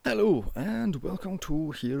Hello, and welcome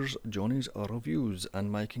to Here's Johnny's Reviews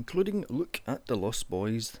and my concluding look at the Lost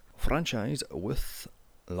Boys franchise with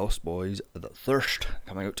Lost Boys The Thirst,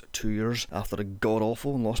 coming out 2 years after the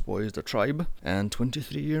god-awful Lost Boys The Tribe, and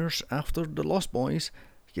 23 years after The Lost Boys.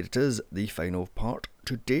 Here it is, the final part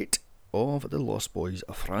to date of the Lost Boys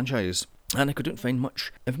franchise. And I couldn't find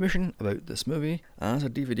much information about this movie, as a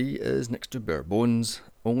DVD is next to bare bones,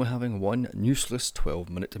 only having one useless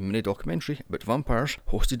 12-minute mini documentary about vampires,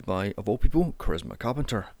 hosted by, of all people, Charisma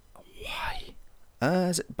Carpenter. Why?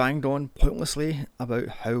 As it banged on pointlessly about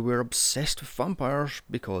how we're obsessed with vampires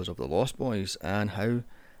because of The Lost Boys, and how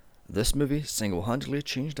this movie single-handedly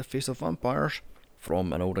changed the face of vampires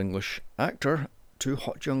from an old English actor to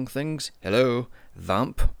hot young things. Hello,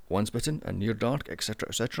 Vamp, Once Bitten, and Near Dark, etc.,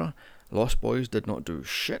 etc. Lost Boys did not do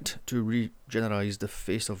shit to regenerate the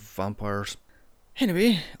face of vampires.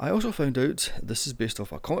 Anyway, I also found out this is based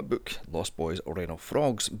off a comic book, Lost Boys Reign of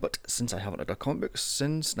Frogs, but since I haven't read a comic book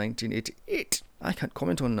since 1988, I can't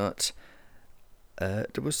comment on that.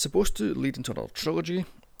 It was supposed to lead into another trilogy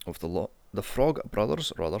of the Frog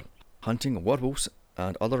Brothers, hunting werewolves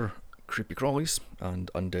and other creepy crawlies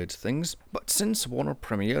and undead things, but since Warner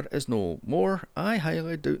Premiere is no more, I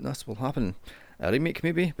highly doubt this will happen. A remake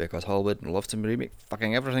maybe, because Hollywood loves to remake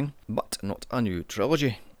fucking everything, but not a new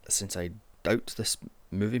trilogy. Since I doubt this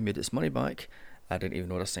movie made its money back, I didn't even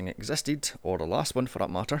know this thing existed, or the last one for that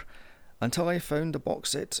matter, until I found the box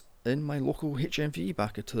set in my local HMV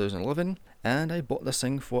back in 2011, and I bought this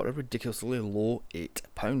thing for a ridiculously low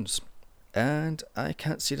 £8. And I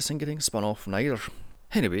can't see this thing getting spun off neither.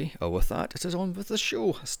 Anyway, with that, it is on with the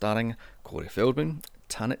show, starring Corey Feldman,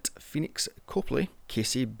 Tanit Phoenix Copley,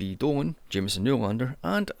 Casey B. Dolan, Jameson Newlander,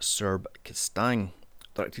 and Serb Kistang,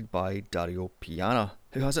 directed by Dario Piana,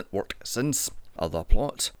 who hasn't worked since. Other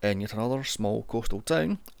plot: in yet another small coastal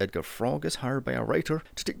town, Edgar Frog is hired by a writer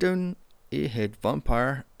to take down a head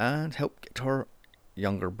vampire and help get her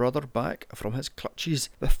younger brother back from his clutches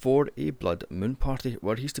before a blood moon party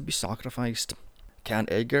where he's to be sacrificed. Can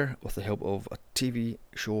Edgar, with the help of a TV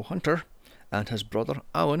show Hunter, and his brother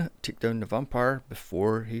Alan take down the vampire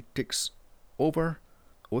before he takes over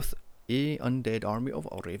with a undead army of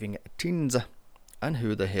raving teens? And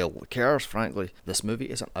who the hell cares, frankly? This movie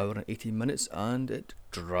is an hour and 18 minutes and it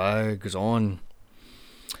drags on.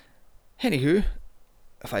 Anywho,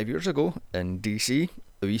 5 years ago in DC,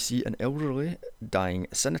 we see an elderly dying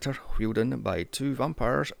senator wheeled in by two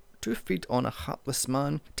vampires to feed on a hapless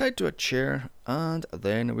man tied to a chair, and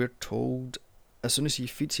then we're told as soon as he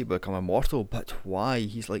feeds he will become immortal. But why?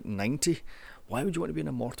 He's like 90. Why would you want to be an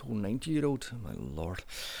immortal 90-year-old? My lord.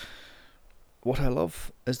 What I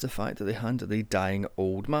love is the fact that they hand the dying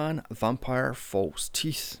old man vampire false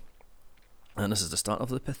teeth. And this is the start of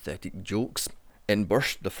the pathetic jokes. In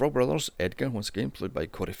burst the Frog Brothers, Edgar, once again played by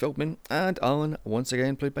Corey Feldman, and Alan, once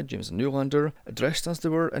again played by Jameson Newlander, dressed as they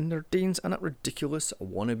were in their teens and at ridiculous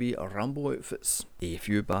wannabe Rambo outfits. A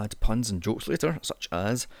few bad puns and jokes later, such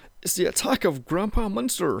as, "It's the attack of Grandpa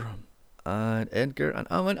Munster!" And Edgar and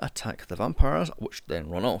Alan attack the vampires, which then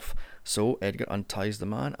run off. So Edgar unties the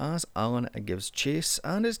man as Alan gives chase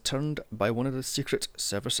and is turned by one of the Secret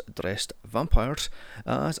Service dressed vampires,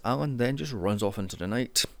 as Alan then just runs off into the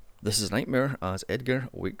night. This is a nightmare as Edgar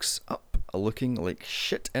wakes up looking like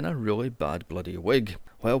shit in a really bad bloody wig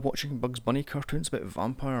while watching Bugs Bunny cartoons about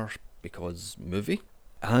vampires, because movie.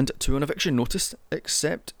 And to an eviction notice,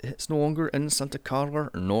 except it's no longer in Santa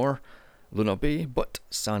Carla nor Luna Bay, but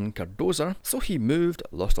San Cardoza, so he moved,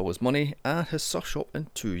 lost all his money, and his surf shop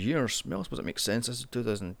in 2 years. Well, I suppose it makes sense, this is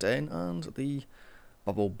 2010, and the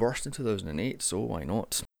bubble burst in 2008, so why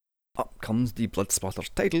not? Up comes the Bloodsplatter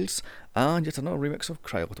titles, and yet another remix of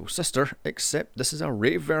Cry Little Sister, except this is a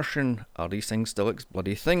rave version. Are these things still a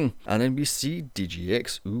bloody thing? And then we see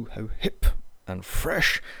DGX, ooh, how hip and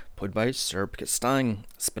fresh, played by Serb Kistang,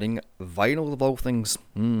 spinning vinyl of all things.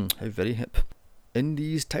 How very hip. In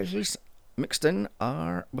these titles, mixed in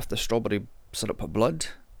are, with the strawberry syrup blood,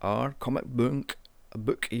 are comic book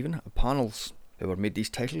even panels. Whoever made these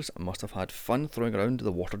titles must have had fun throwing around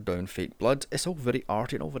the watered down fake blood. It's all very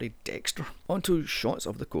arty and all very Dexter. Onto shots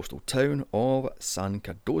of the coastal town of San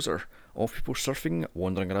Cardoza, of people surfing,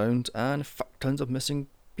 wandering around, and fuck tons of missing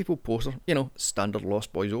people poster. You know, standard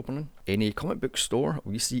Lost Boys opening. In a comic book store,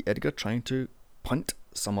 we see Edgar trying to punt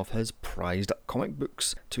some of his prized comic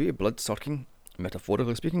books to a blood-sucking,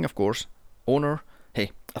 metaphorically speaking of course, owner.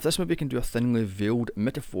 Hey, if this movie can do a thinly veiled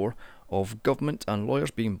metaphor of government and lawyers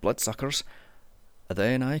being bloodsuckers,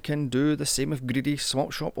 then I can do the same with greedy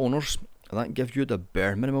swap shop owners that give you the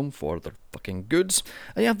bare minimum for their fucking goods,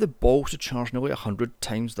 and you have the balls to charge nearly 100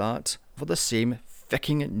 times that for the same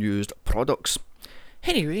fucking used products.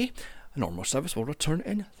 Anyway, normal service will return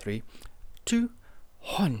in 3, 2,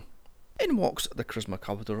 1. In walks the charisma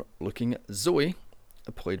capital looking Zoe,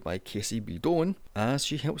 played by Casey B. Dolan, as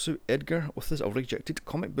she helps out Edgar with his rejected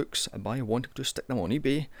comic books by wanting to stick them on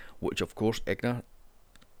eBay, which of course Edgar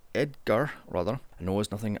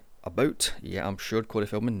knows nothing about. Yeah, I'm sure Corey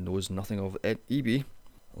Feldman knows nothing of eBay,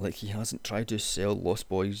 like he hasn't tried to sell Lost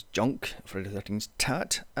Boys junk, Friday the 13th's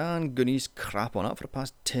tat, and Goonies crap on it for the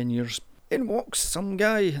past 10 years. In walks some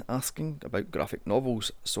guy asking about graphic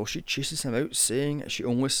novels, so she chases him out saying she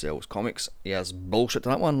only sells comics. Yes, bullshit to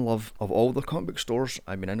that one, love. Of all the comic book stores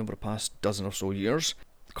I've been in over the past dozen or so years,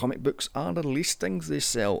 comic books are the least things they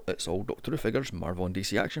sell. It's all Doctor Who figures, Marvel and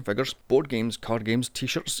DC action figures, board games, card games,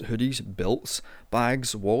 t-shirts, hoodies, belts,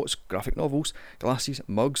 bags, wallets, graphic novels, glasses,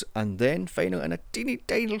 mugs, and then finally in a teeny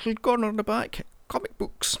tiny little corner in the back, comic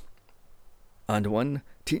books. And one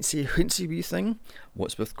teensy wee thing,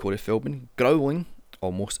 what's with Corey Feldman growling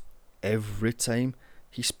almost every time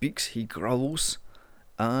he speaks, he growls,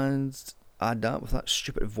 and add that with that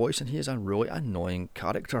stupid voice and he is a really annoying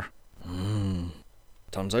character.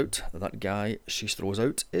 Turns out that guy she throws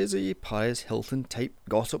out is a Paris Hilton type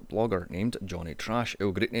gossip blogger named Johnny Trash.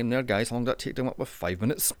 Oh, great name there, guys. How long did that take him up with 5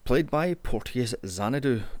 minutes? Played by Porteous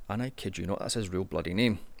Xanadu, and I kid you not, that's his real bloody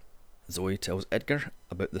name. Zoe tells Edgar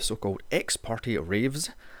about the so-called X-Party raves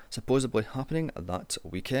supposedly happening that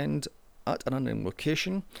weekend at an unknown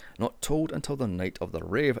location, not told until the night of the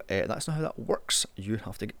rave. That's not how that works. You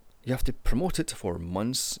have to promote it for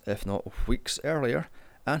months, if not weeks earlier,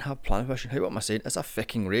 and have plan vision. Hey, what am I saying? It's a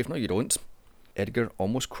fucking rave. No, you don't. Edgar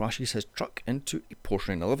almost crashes his truck into a Porsche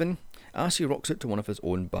 911 as he rocks it to one of his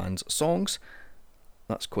own band's songs.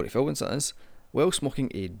 That's Corey Feldman's, that is. While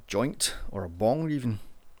smoking a joint, or a bong even.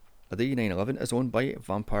 The 911 is owned by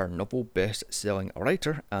vampire novel best-selling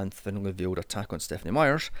writer and thinly veiled attack on Stephanie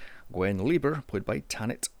Myers, Gwen Lieber, played by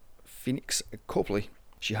Tanit Phoenix Copley.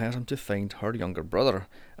 She hires him to find her younger brother,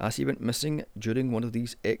 as he went missing during one of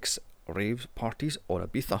these ex-rave parties on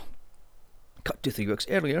Ibiza. Cut to 3 weeks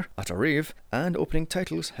earlier, at a rave, and opening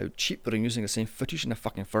titles, how cheap they're using the same footage in the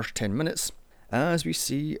fucking first 10 minutes, as we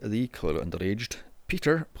see the clearly underaged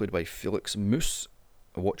Peter, played by Felix Moose,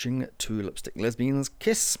 watching 2 lipstick lesbians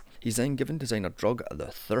kiss. He's then given designer drug The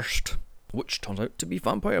Thirst, which turns out to be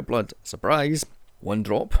vampire blood. Surprise! 1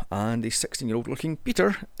 drop, and the 16-year-old looking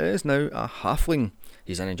Peter is now a halfling.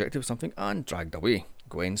 He's then injected with something and dragged away.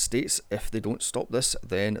 Gwen states if they don't stop this,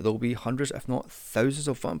 then there'll be hundreds if not thousands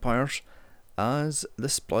of vampires, as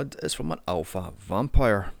this blood is from an alpha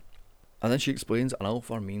vampire. And then she explains an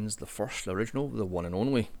alpha means the first, the original, the one and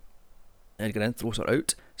only. Edgar then throws her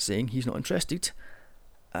out, saying he's not interested.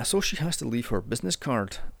 So she has to leave her business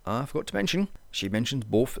card. I forgot to mention, she mentions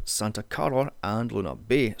both Santa Carla and Luna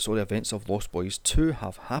Bay, so the events of Lost Boys 2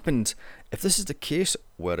 have happened. If this is the case,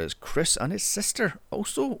 where is Chris and his sister?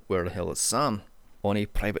 Also, where the hell is Sam? On a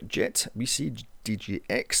private jet, we see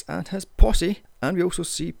DGX and his posse, and we also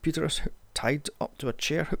see Peter tied up to a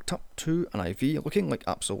chair hooked up to an IV, looking like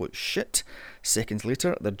absolute shit. Seconds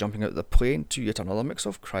later, they're jumping out of the plane to yet another mix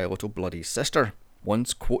of Cry Little Bloody Sister.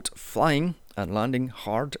 One's, quote, flying and landing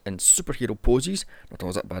hard in superhero poses. Not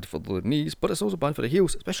only is that bad for the knees, but it's also bad for the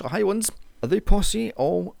heels, especially high ones. The posse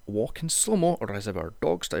all walk in slow-mo, or Reservoir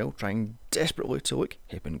Dog style, trying desperately to look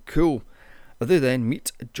hip and cool. They then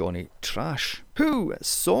meet Johnny Trash, who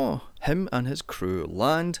saw him and his crew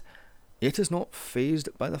land, yet is not fazed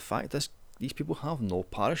by the fact that these people have no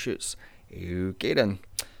parachutes. You get in.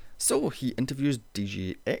 So he interviews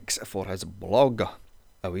DGX for his blog.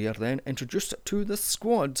 We are then introduced to the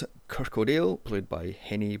squad. Kirk O'Dale, played by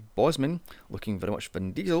Henny Bosman, looking very much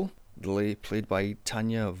Vin Diesel. Lily, played by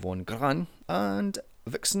Tanya von Gran. And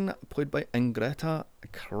Vixen, played by Ingretta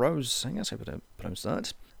Krause. I think that's how I pronounce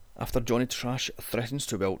that. After Johnny Trash threatens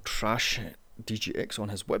to, trash DGX on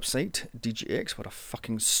his website, DGX, what a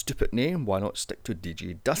fucking stupid name, why not stick to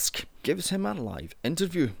DJ Dusk, gives him a live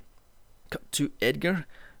interview. Cut to Edgar,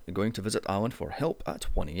 going to visit Alan for help at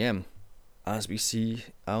 1 AM. As we see,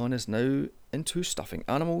 Alan is now into stuffing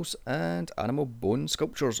animals and animal bone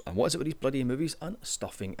sculptures. And what is it with these bloody movies and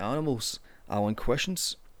stuffing animals? Alan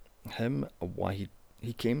questions him why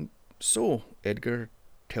he came. So Edgar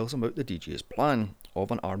tells him about the DJ's plan of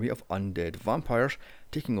an army of undead vampires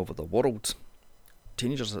taking over the world.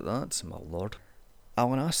 Teenagers at that, my lord.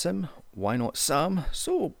 Alan asks him why not Sam,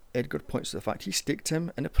 so Edgar points to the fact he staked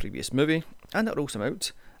him in a previous movie, and that rules him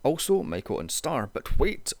out. Also Michael and Star, but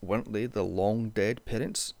wait, weren't they the long dead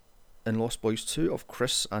parents in Lost Boys 2 of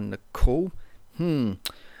Chris and Nicole?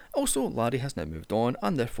 Also, Larry has now moved on,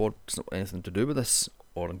 and therefore does not have anything to do with this,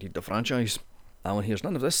 or indeed the franchise. Alan hears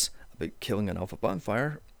none of this about killing an alpha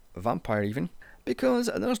vampire even, because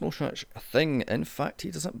there's no such thing. In fact,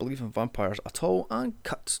 he doesn't believe in vampires at all, and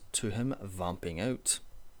cuts to him vamping out.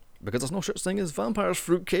 Because there's no such thing as vampires,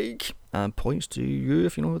 fruitcake, and points to you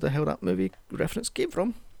if you know who the hell that movie reference came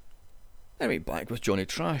from. Anyway, back with Johnny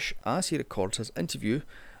Trash as he records his interview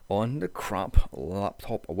on the crap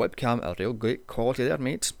laptop webcam, a real great quality there,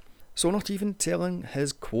 mate. So not even telling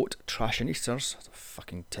his quote Trashinistas, that's a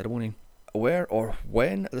fucking terrible name, where or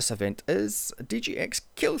when this event is, DGX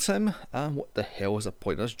kills him, and what the hell is the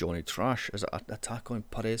point of this Johnny Trash? Is it an attack on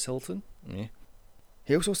Perez Hilton? Yeah.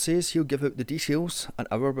 He also says he'll give out the details an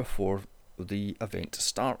hour before the event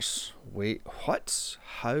starts. Wait, what?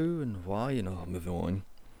 How and why? Moving on.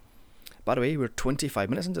 By the way, we're 25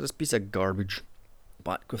 minutes into this piece of garbage.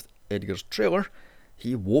 Back with Edgar's trailer,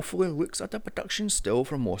 he woefully looks at a production still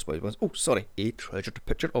from Lost Boys. A treasured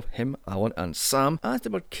picture of him, Alan and Sam as they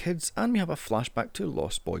were kids, and we have a flashback to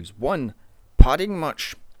Lost Boys 1. Padding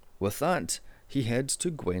much. With that, he heads to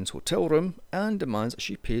Gwen's hotel room and demands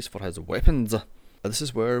she pays for his weapons. This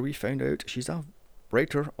is where we found out she's a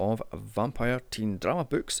writer of vampire teen drama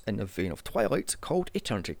books in the vein of Twilight called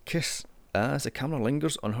Eternity Kiss. As the camera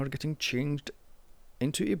lingers on her getting changed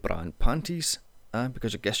into a bra and panties,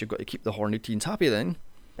 because I guess you've got to keep the horny teens happy then,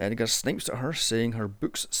 Edgar snipes at her saying her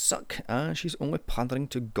books suck and she's only pandering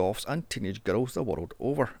to goths and teenage girls the world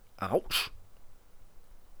over. Ouch!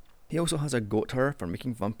 He also has a go at her for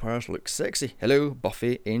making vampires look sexy. Hello,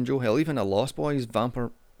 Buffy, Angel, hell, even the Lost Boys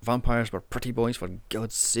vampires were pretty boys, for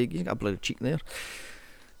God's sake. You got a bloody cheek there.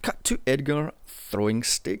 Cut to Edgar throwing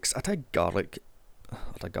stakes at a garlic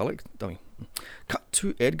dummy. Cut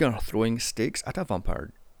to Edgar throwing stakes at a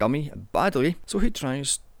vampire dummy badly, so he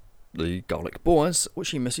tries the garlic boas, which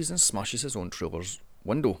he misses and smashes his own trailer's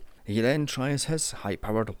window. He then tries his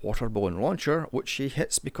high-powered water balloon launcher, which he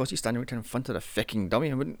hits because he's standing right in front of the fucking dummy.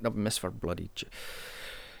 I wouldn't have missed for bloody...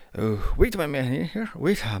 wait a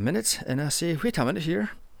minute and I say, wait a minute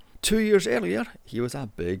here. 2 years earlier, he was a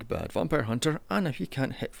big bad vampire hunter, and if he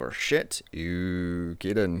can't hit for shit, you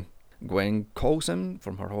kidding. Gwen calls him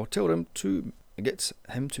from her hotel room to get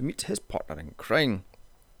him to meet his partner in crime.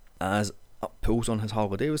 As up pulls on his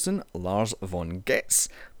Harley Davidson, Lars von Getz,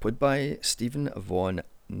 played by Stephen von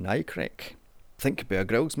Nykrek. Think Bear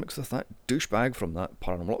Grylls mixed with that douchebag from that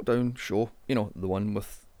Paranormal Lockdown show, the one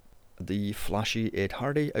with the flashy Ed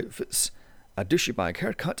Hardy outfits, a douchebag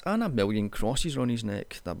haircut, and a million crosses on his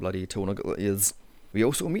neck, that bloody toe nugget that he is. We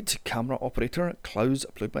also meet camera operator Klaus,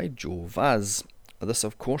 played by Joe Vaz. This,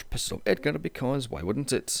 of course, pisses off Edgar because why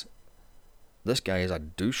wouldn't it? This guy is a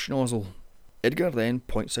douche nozzle. Edgar then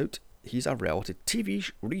points out he's a reality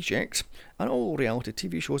TV reject, and all reality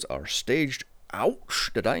TV shows are staged.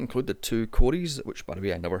 Ouch! Did I include the two Coreys, which by the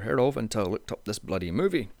way I never heard of until I looked up this bloody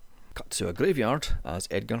movie. Cut to a graveyard as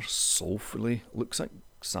Edgar soulfully looks at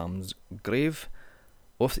Sam's grave,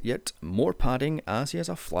 with yet more padding as he has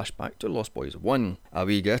a flashback to Lost Boys 1.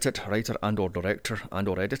 We get it, writer and or director and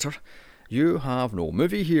or editor. You have no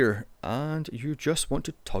movie here, and you just want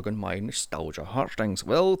to tug on my nostalgia heartstrings.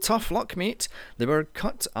 Well, tough luck, mate. They were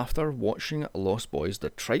cut after watching Lost Boys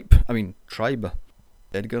The Tribe.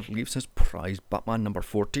 Edgar leaves his prized Batman number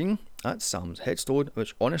 14 at Sam's headstone,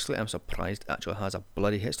 which honestly I'm surprised actually has a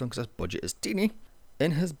bloody headstone because his budget is teeny.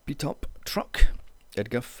 In his beat up truck,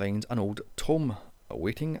 Edgar finds an old tome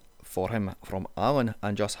waiting for him from Alan,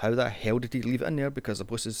 and just how the hell did he leave it in there, because the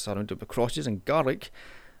place is surrounded with crosses and garlic.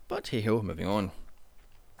 But hey ho, moving on.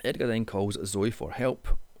 Edgar then calls Zoe for help.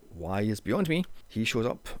 Why is beyond me. He shows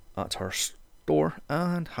up at her store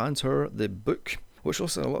and hands her the book, which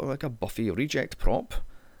looks a lot like a Buffy reject prop,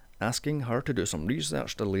 asking her to do some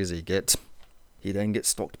research, the lazy git. He then gets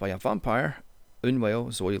stalked by a vampire.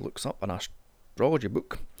 Meanwhile, Zoe looks up an astrology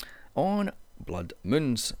book on blood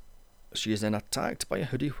moons. She is then attacked by a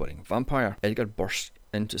hoodie-wearing vampire. Edgar bursts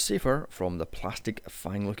in to save her from the plastic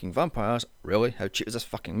fang-looking vampires. Really? How cheap is this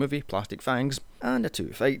fucking movie? Plastic fangs. And the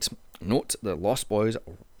two fight. Note the Lost Boys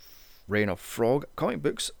Reign of Frog comic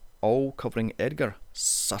books, all covering Edgar.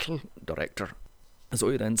 Subtle director.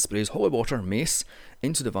 Zoe then sprays holy water mace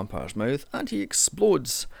into the vampire's mouth and he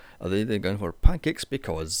explodes. They then go for pancakes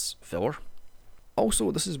because filler.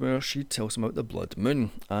 Also, this is where she tells him about the blood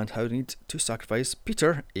moon and how they need to sacrifice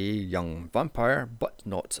Peter, a young vampire, but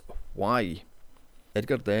not why.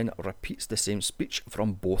 Edgar then repeats the same speech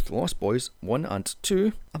from both Lost Boys 1 and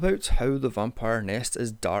 2 about how the vampire nest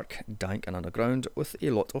is dark, dank and underground with a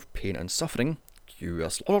lot of pain and suffering. Cue a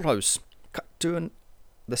slaughterhouse. Cut to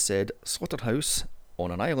the said slaughterhouse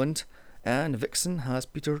on an island, and Vixen has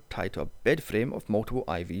Peter tied to a bed frame of multiple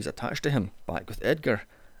IVs attached to him. Back with Edgar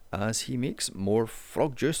as he makes more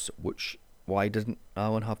frog juice, which why didn't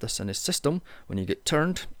Alan have this in his system when you get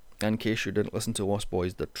turned? in case you didn't listen to Lost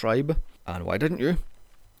Boys The Tribe, and why didn't you?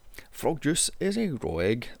 Frog juice is a raw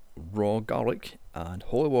egg, raw garlic, and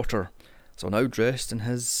holy water. So now dressed in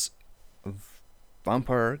his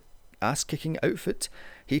vampire ass-kicking outfit,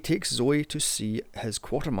 he takes Zoe to see his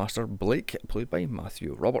quartermaster Blake, played by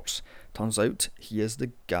Matthew Roberts. Turns out he is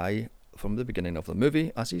the guy from the beginning of the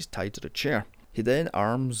movie, as he's tied to the chair. He then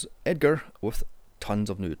arms Edgar with tons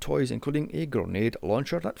of new toys, including a grenade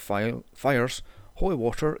launcher that fires holy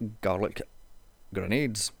water garlic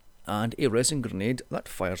grenades, and a resin grenade that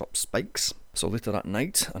fires up spikes. So later that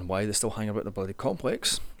night, and why they still hang about the bloody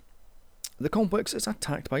complex, the complex is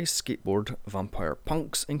attacked by skateboard vampire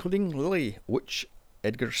punks, including Lily, which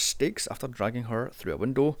Edgar stakes after dragging her through a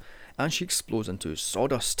window, and she explodes into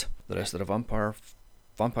sawdust. The rest of the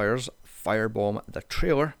vampires firebomb the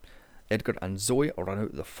trailer. Edgar and Zoe run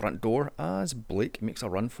out the front door as Blake makes a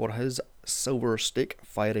run for his silver stake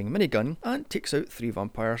firing minigun and takes out 3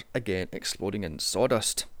 vampires, again exploding in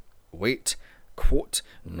sawdust. Wait, quote,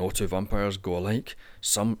 no 2 vampires go alike.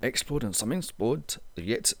 Some explode and some explode,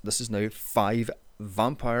 yet this is now 5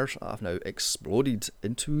 vampires that have now exploded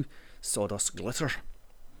into sawdust glitter.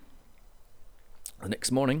 The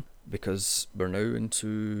next morning, because we're now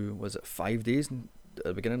into, 5 days at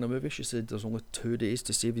the beginning of the movie, she said there's only 2 days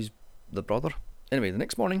to save the brother. Anyway, the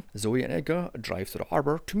next morning, Zoe and Edgar drive to the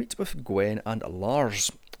harbour to meet with Gwen and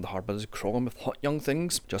Lars. The harbour is crawling with hot young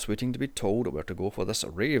things, just waiting to be told where to go for this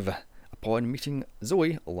rave. Upon meeting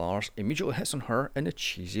Zoe, Lars immediately hits on her in the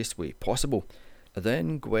cheesiest way possible.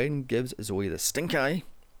 Then Gwen gives Zoe the stink eye,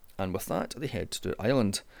 and with that they head to the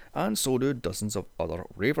island, and so do dozens of other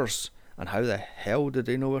ravers. And how the hell did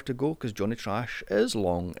they know where to go, because Johnny Trash is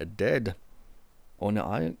long dead. On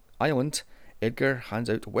the island, Edgar hands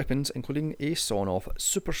out weapons, including a sawn-off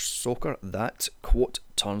super soaker that, quote,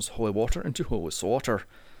 turns holy water into holy slaughter.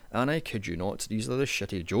 And I kid you not, these are the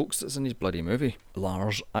shitty jokes that's in his bloody movie.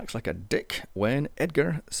 Lars acts like a dick when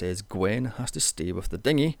Edgar says Gwen has to stay with the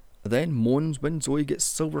dinghy, then moans when Zoe gets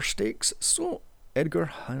silver stakes, so Edgar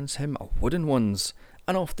hands him wooden ones,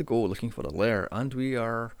 and off to go looking for the lair, and we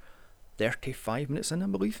are 35 minutes in, I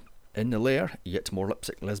believe. In the lair, yet more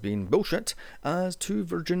lipstick lesbian bullshit, as 2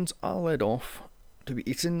 virgins are led off to be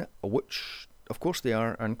eaten, which of course they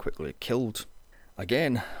are, and quickly killed.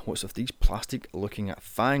 Again, what's with these plastic looking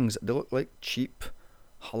fangs? They look like cheap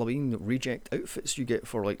Halloween reject outfits you get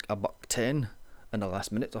for like $1.10 in the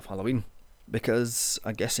last minute of Halloween. Because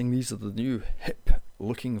I'm guessing these are the new hip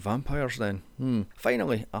looking vampires then.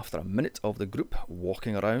 Finally, after a minute of the group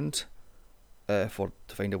walking around to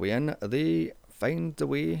find a way in, they find the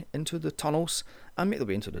way into the tunnels and make their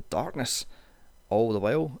way into the darkness. All the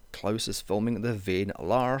while, Klaus is filming the vain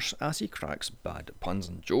Lars as he cracks bad puns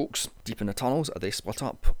and jokes. Deep in the tunnels, they split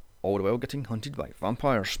up, all the while getting hunted by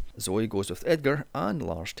vampires. Zoe goes with Edgar and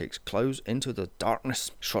Lars takes Klaus into the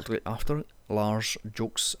darkness. Shortly after, Lars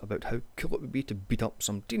jokes about how cool it would be to beat up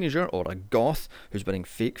some teenager or a goth who's wearing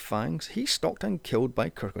fake fangs. He's stalked and killed by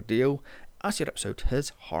Kirkcudale as he rips out his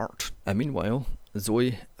heart. And meanwhile,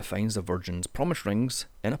 Zoe finds the Virgin's promise rings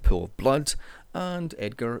in a pool of blood, and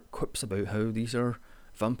Edgar quips about how these are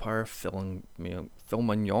vampire film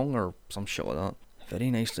mignon or some shit like that.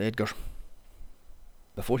 Very nicely, Edgar.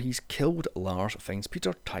 Before he's killed, Lars finds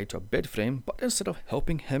Peter tied to a bed frame, but instead of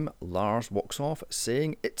helping him, Lars walks off,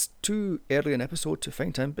 saying it's too early an episode to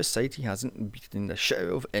find him, besides he hasn't beaten the shit out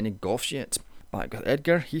of any goths yet. Back with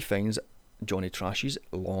Edgar, he finds Johnny Trash's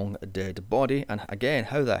long dead body, and again,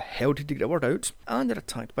 how the hell did he get the word out? And they're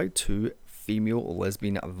attacked by 2 female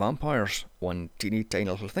lesbian vampires. One teeny tiny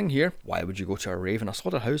little thing here: why would you go to a rave in a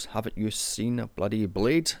slaughterhouse? Haven't you seen a bloody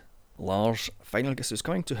Blade? Lars finally gets what's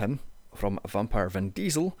coming to him from vampire Vin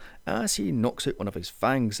Diesel as he knocks out one of his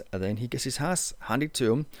fangs, and then he gets his ass handed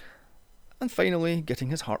to him, and finally getting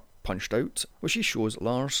his heart punched out, which he shows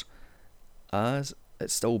Lars as it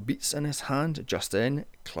still beats in his hand. Just then,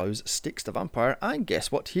 Klaus stakes the vampire, and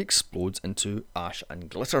guess what? He explodes into ash and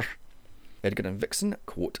glitter. Edgar and Vixen,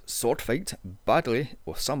 quote, sword fight badly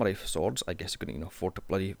with samurai swords. I guess you couldn't even afford to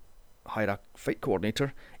bloody hire a fight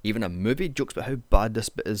coordinator. Even a movie jokes about how bad this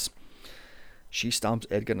bit is. She stabs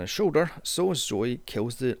Edgar in the shoulder, so Zoe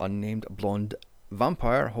kills the unnamed blonde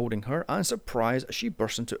vampire holding her, and surprise, she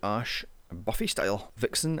bursts into ash, Buffy style.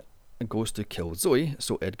 Vixen goes to kill Zoe,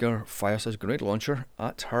 so Edgar fires his grenade launcher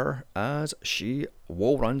at her as she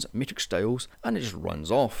wall runs Matrix styles, and it just runs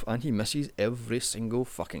off, and he misses every single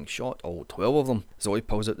fucking shot, all 12 of them. Zoe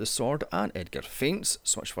pulls out the sword and Edgar faints.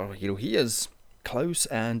 So much for a hero he is. Klaus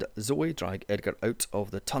and Zoe drag Edgar out of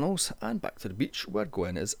the tunnels and back to the beach where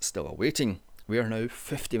Gwen is still awaiting. We are now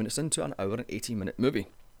 50 minutes into an hour and 80 minute movie.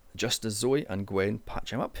 Just as Zoe and Gwen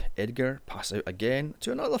patch him up, Edgar passes out again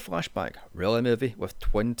to another flashback. Really, movie, with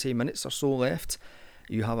 20 minutes or so left,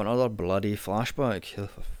 you have another bloody flashback. Oh,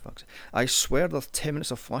 for fuck's sake. I swear there's 10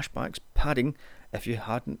 minutes of flashbacks padding. If you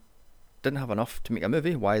didn't have enough to make a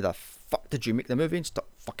movie, why the fuck did you make the movie and stop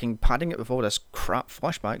fucking padding it with all this crap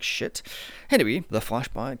flashback shit? Anyway, the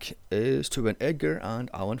flashback is to when Edgar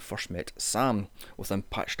and Alan first met Sam, with them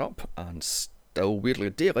patched up and still weirdly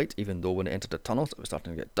daylight, even though when they entered the tunnels it was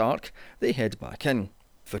starting to get dark. They head back in.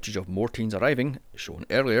 Footage of more teens arriving, shown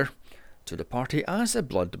earlier, to the party as the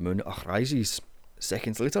blood moon rises.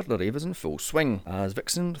 Seconds later, the rave is in full swing, as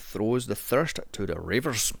Vixen throws the thirst to the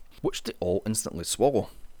ravers, which they all instantly swallow.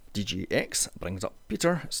 DGX brings up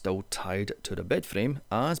Peter, still tied to the bed frame,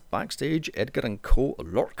 as backstage Edgar and Co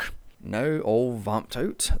lurk. Now all vamped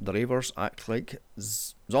out, the ravers act like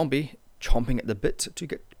zombie, chomping at the bit to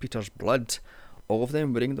get Peter's blood. All of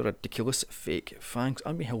them wearing the ridiculous fake fangs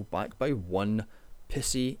and be held back by one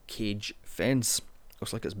pissy cage fence.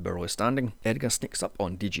 Looks like it's barely standing. Edgar sneaks up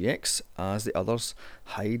on DGX as the others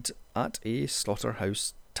hide at a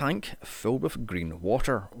slaughterhouse tank filled with green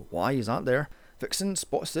water. Why is that there? Vixen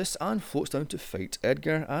spots this and floats down to fight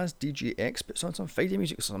Edgar as DGX puts on some fighting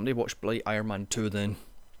music. So somebody watch bloody Iron Man 2 then.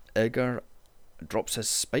 Edgar drops his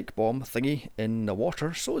spike bomb thingy in the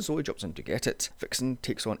water, so Zoe jumps in to get it. Vixen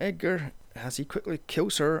takes on Edgar as he quickly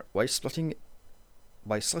kills her by slitting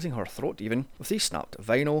her throat even with the snapped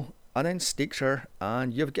vinyl, and then stakes her,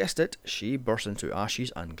 and you've guessed it, she bursts into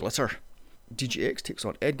ashes and glitter. DGX takes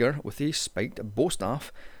on Edgar with a spiked bow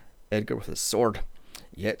staff, Edgar with his sword.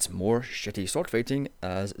 Yet more shitty sword fighting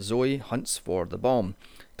as Zoe hunts for the bomb.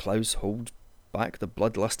 Klaus holds back the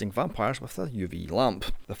bloodlusting vampires with a UV lamp.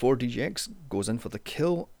 Before DGX goes in for the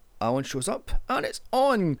kill, Alan shows up and it's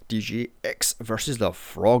on! DGX versus the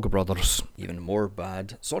Frog Brothers. Even more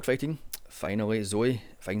bad sword fighting. Finally, Zoe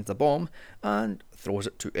finds the bomb and throws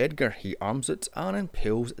it to Edgar. He arms it and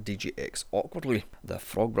impales DGX awkwardly. The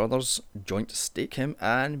Frog Brothers joint stake him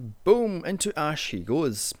and boom, into ash he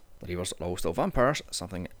goes. The Reavers are all still vampires,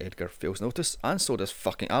 something Edgar fails to notice, and so does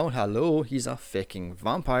fucking Alan. Hello, he's a fucking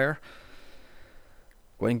vampire.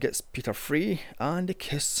 Gwen gets Peter free, and they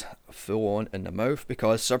kiss full on in the mouth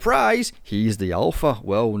because, surprise, he's the alpha.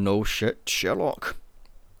 Well, no shit, Sherlock.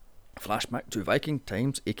 Flashback to Viking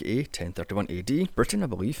times, aka 1031 AD, Britain I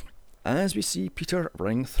believe, as we see Peter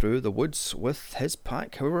running through the woods with his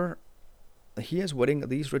pack. However, he is wearing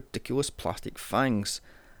these ridiculous plastic fangs.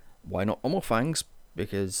 Why not normal fangs?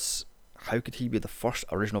 Because how could he be the first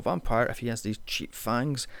original vampire if he has these cheap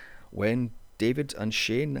fangs when David and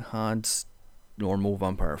Shane had normal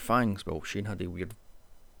vampire fangs? Well, Shane had the weird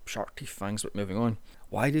shark teeth fangs, but moving on.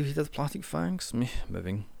 Why did he have plastic fangs?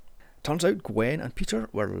 Moving. Turns out Gwen and Peter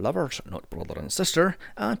were lovers, not brother and sister,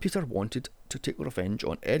 and Peter wanted to take revenge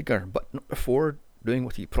on Edgar, but not before doing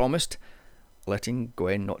what he promised, letting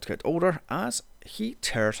Gwen not get older as he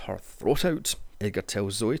tears her throat out. Edgar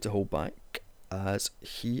tells Zoe to hold back as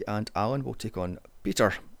he and Alan will take on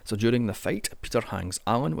Peter. So during the fight, Peter hangs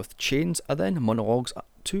Alan with chains and then monologues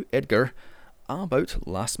to Edgar about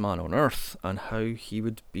Last Man on Earth and how he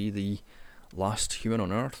would be the last human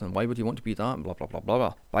on Earth and why would he want to be that and blah blah blah blah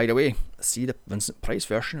blah. By the way, see the Vincent Price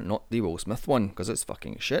version, not the Will Smith one, because it's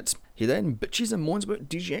fucking shit. He then bitches and moans about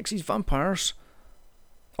DGX's vampires.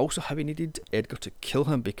 Also how he needed Edgar to kill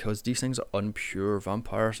him because these things are unpure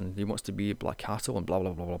vampires and he wants to be Black Castle and blah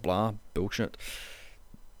blah blah blah blah. Bullshit.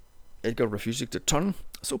 Edgar refuses to turn,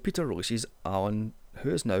 so Peter releases Alan, who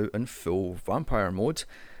is now in full vampire mode,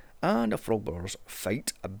 and the Frog Brothers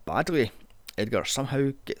fight badly. Edgar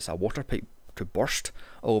somehow gets a water pipe to burst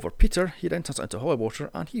all over Peter. He then turns it into holy water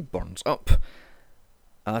and he burns up.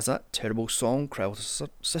 As that terrible song, Cry Little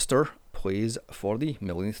Sister, plays for the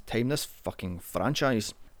millionth time this fucking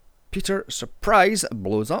franchise. Peter, surprise,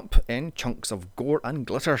 blows up in chunks of gore and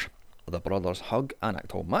glitter. The brothers hug and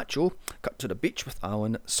act all macho. Cut to the beach with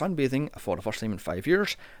Alan sunbathing for the first time in 5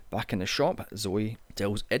 years. Back in the shop, Zoe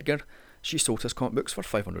tells Edgar she sold his comic books for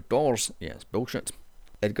 $500. Yes, bullshit.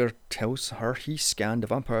 Edgar tells her he scanned the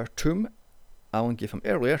vampire tomb Alan gave him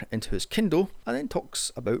earlier into his Kindle, and then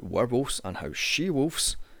talks about werewolves and how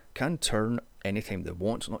she-wolves can turn anytime they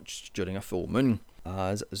want, not just during a full moon.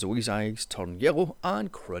 As Zoe's eyes turn yellow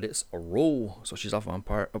and credits roll. So she's a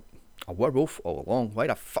vampire, a werewolf all along. Why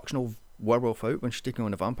the fuck's no werewolf out when she's taking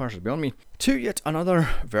on the vampires is beyond me. To yet another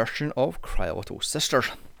version of Cry Little Sister.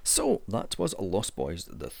 So that was Lost Boys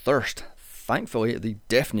The Thirst. Thankfully, the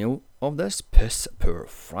death knell of this piss poor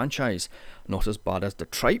franchise. Not as bad as The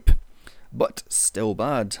Tripe, but still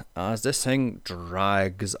bad, as this thing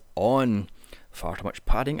drags on. far too much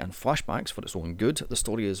padding and flashbacks for its own good. The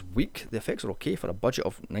story is weak. The effects are okay for a budget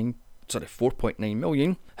of 4.9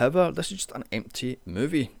 million. However, this is just an empty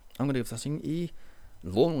movie. I'm going to give this thing a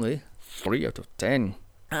lonely 3 out of 10.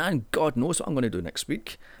 And God knows what I'm going to do next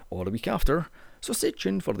week or the week after. So stay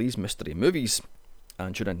tuned for these mystery movies.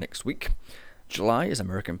 And tune in next week. July is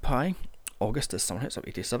American Pie. August is Summer Hits of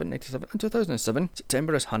 87, 97 and 2007.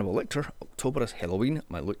 September is Hannibal Lecter. October is Halloween,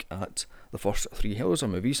 my look at the first 3 Hellraiser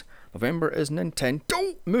movies. November is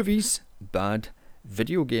Nintendo movies, bad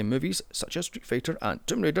video game movies such as Street Fighter and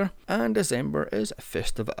Tomb Raider. And December is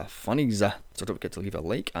Festive Funnies. So don't forget to leave a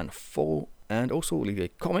like and follow, and also leave a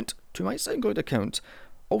comment to my SoundCloud account.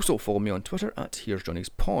 Also follow me on Twitter at Here's Johnny's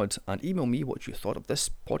Pod, and email me what you thought of this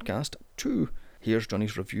podcast to Here's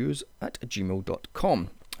Johnny's Reviews at gmail.com.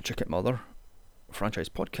 Check out my other franchise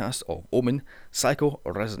podcasts of Omen, Psycho,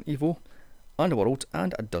 Resident Evil, Underworld,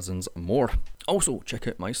 and dozens more. Also, check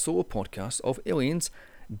out my solo podcasts of Aliens,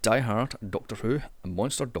 Die Hard, Doctor Who,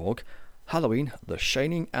 Monster Dog, Halloween, The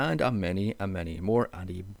Shining, and many more.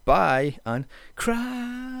 And bye, and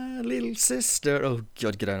cry, little sister. Oh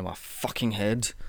God, get out of my fucking head.